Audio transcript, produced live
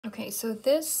Okay, so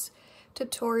this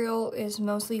tutorial is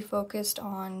mostly focused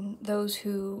on those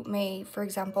who may, for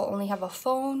example, only have a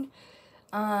phone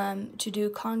to do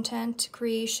content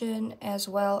creation, as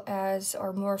well as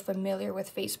are more familiar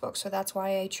with Facebook. So that's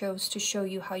why I chose to show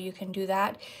you how you can do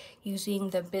that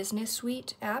using the Business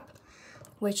Suite app,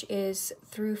 which is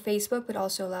through Facebook, but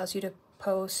also allows you to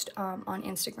post on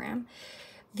Instagram.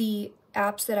 The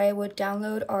apps that I would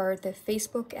download are the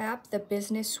Facebook app, the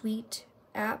Business Suite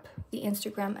app, the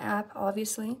Instagram app,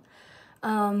 obviously.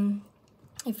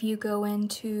 If you go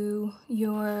into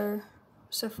your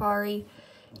Safari,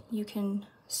 you can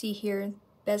see here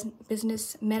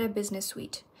Meta Business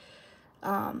Suite.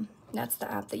 That's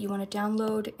the app that you want to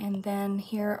download, and then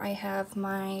here I have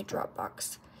my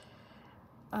Dropbox.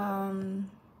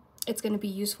 It's going to be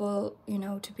useful, you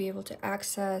know, to be able to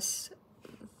access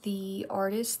the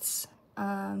artists,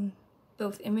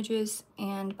 both images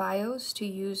and bios, to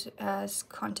use as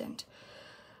content.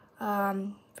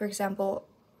 For example,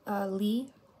 Lee,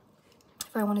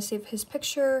 if I want to save his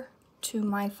picture to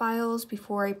my files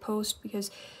before I post,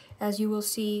 because as you will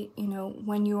see, you know,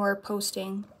 when you are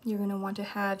posting, you're going to want to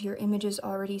have your images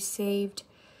already saved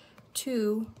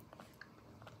to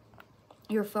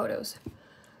your photos.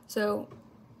 So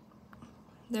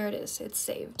there it is, it's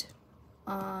saved.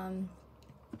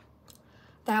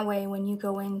 That way, when you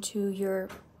go into your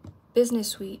Business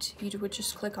Suite, you would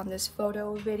just click on this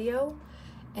photo video,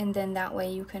 and then that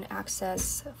way you can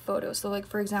access photos. So like,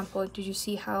 for example, did you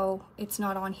see how it's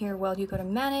not on here? Well, you go to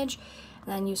manage,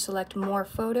 and then you select more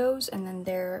photos, and then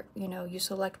there, you know, you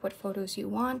select what photos you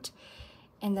want,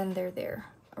 and then they're there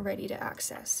ready to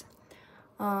access.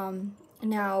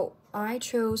 Now I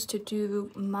chose to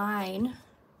do my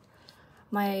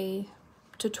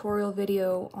tutorial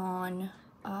video on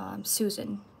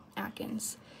Susan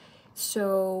Atkins.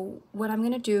 So what I'm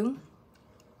gonna do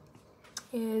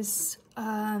is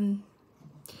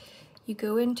you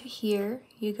go into here,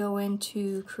 you go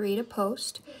into create a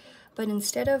post, but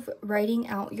instead of writing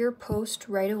out your post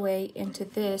right away into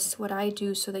this, what I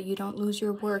do so that you don't lose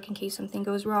your work in case something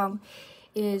goes wrong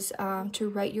is to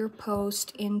write your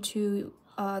post into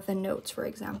the notes, for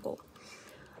example,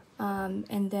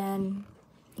 and then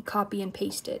copy and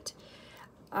paste it.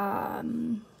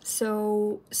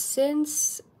 So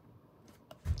since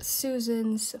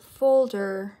Susan's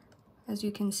folder, as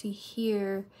you can see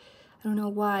here, I don't know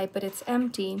why, but it's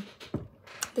empty.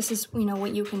 This is, you know,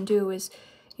 what you can do is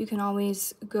you can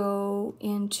always go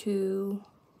into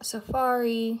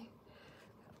Safari,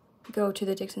 go to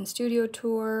the Dixon Studio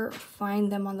Tour,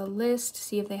 find them on the list,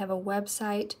 see if they have a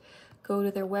website, go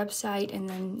to their website, and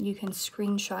then you can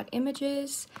screenshot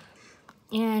images.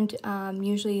 And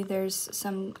usually there's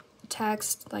some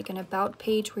text, like an about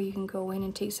page, where you can go in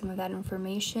and take some of that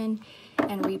information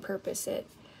and repurpose it.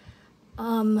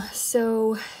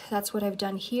 So that's what I've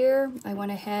done here. I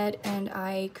went ahead and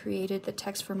I created the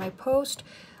text for my post.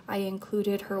 I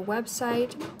included her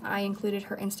website. I included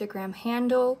her Instagram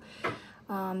handle.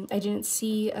 I didn't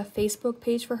see a Facebook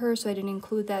page for her, so I didn't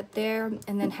include that there.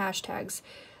 And then hashtags.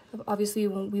 Obviously,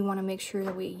 we want to make sure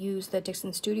that we use the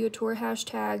Dixon Studio Tour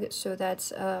hashtag, so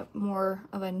that's more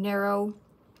of a narrow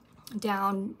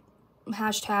down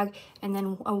hashtag, and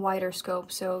then a wider scope,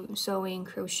 so sewing,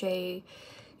 crochet,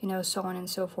 you know, so on and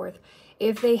so forth.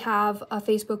 If they have a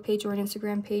Facebook page or an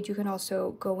Instagram page, you can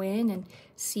also go in and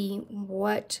see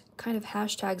what kind of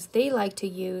hashtags they like to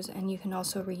use, and you can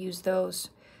also reuse those,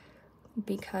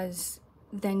 because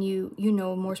then you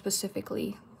know more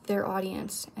specifically their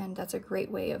audience, and that's a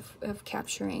great way of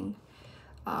capturing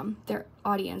their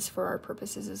audience for our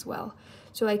purposes as well.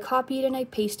 So I copied and I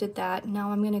pasted that.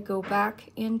 Now I'm going to go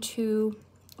back into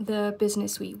the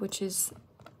Business Suite, which is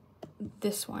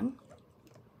this one.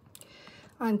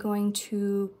 I'm going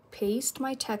to paste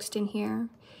my text in here,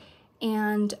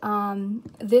 and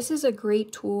this is a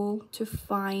great tool to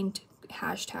find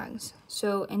hashtags.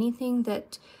 So anything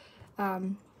that,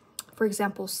 for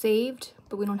example, saved,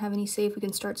 but we don't have any saved, we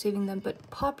can start saving them, but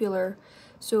popular.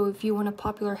 So if you want a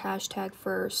popular hashtag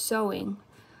for sewing,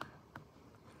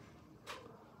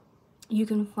 you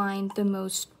can find the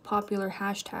most popular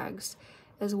hashtags,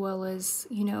 as well as,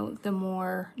 you know, the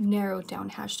more narrowed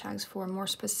down hashtags for more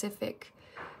specific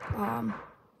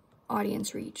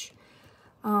audience reach.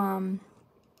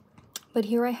 But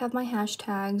here I have my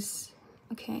hashtags.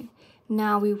 Okay,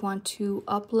 now we want to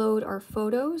upload our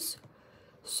photos.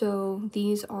 So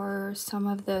these are some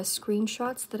of the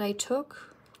screenshots that I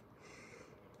took.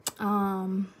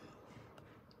 Oh,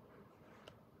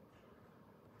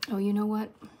 you know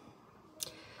what?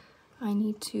 I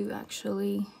need to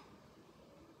actually,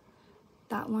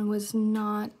 that one was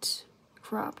not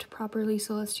cropped properly,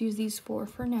 so let's use these four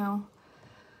for now.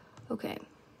 Okay,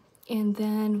 and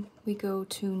then we go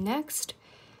to next.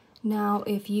 Now,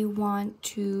 if you want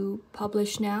to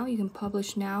publish now, you can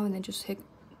publish now and then just hit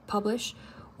publish,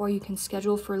 or you can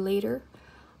schedule for later.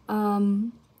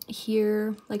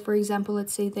 Here, like for example,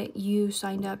 let's say that you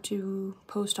signed up to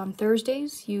post on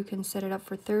Thursdays. You can set it up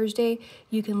for Thursday.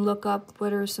 You can look up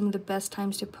what are some of the best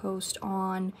times to post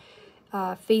on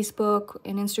Facebook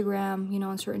and Instagram, you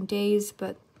know, on certain days.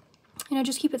 But, you know,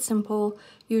 just keep it simple.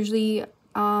 Usually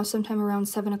sometime around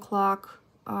 7 o'clock.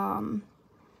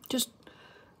 Just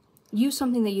use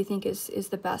something that you think is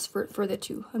the best for the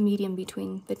two, a medium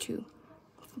between the two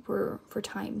for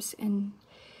times. And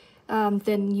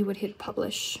then you would hit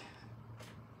publish.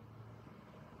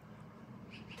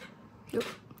 Yep.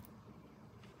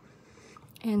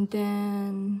 And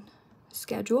then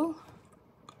schedule.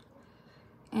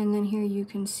 And then here you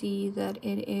can see that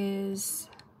it is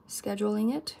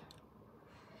scheduling it.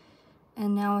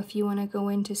 And now if you want to go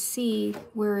in to see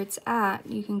where it's at,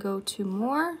 you can go to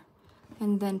more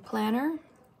and then planner.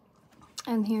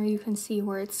 And here you can see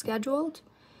where it's scheduled.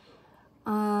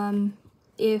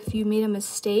 If you made a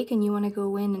mistake and you want to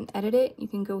go in and edit it, you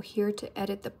can go here to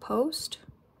edit the post.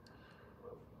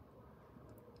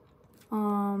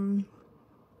 And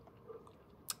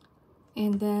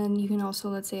then you can also,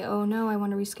 let's say, oh no, I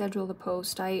want to reschedule the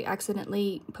post. I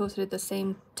accidentally posted at the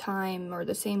same time or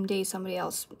the same day somebody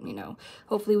else, you know.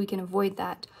 Hopefully we can avoid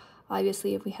that,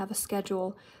 obviously, if we have a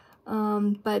schedule.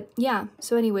 But yeah,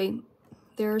 so anyway,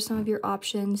 there are some of your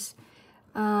options.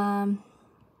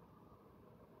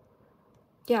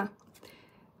 Yeah,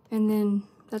 and then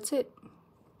that's it.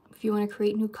 If you want to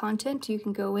create new content, you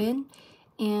can go in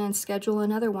and schedule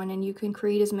another one, and you can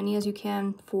create as many as you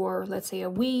can for, let's say, a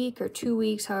week or 2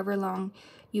 weeks, however long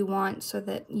you want, so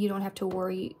that you don't have to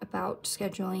worry about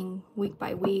scheduling week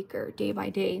by week or day by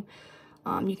day.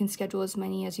 You can schedule as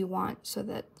many as you want so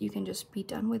that you can just be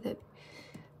done with it.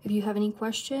 If you have any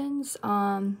questions,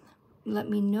 let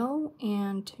me know,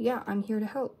 and yeah, I'm here to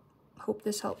help. Hope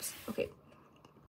this helps. Okay.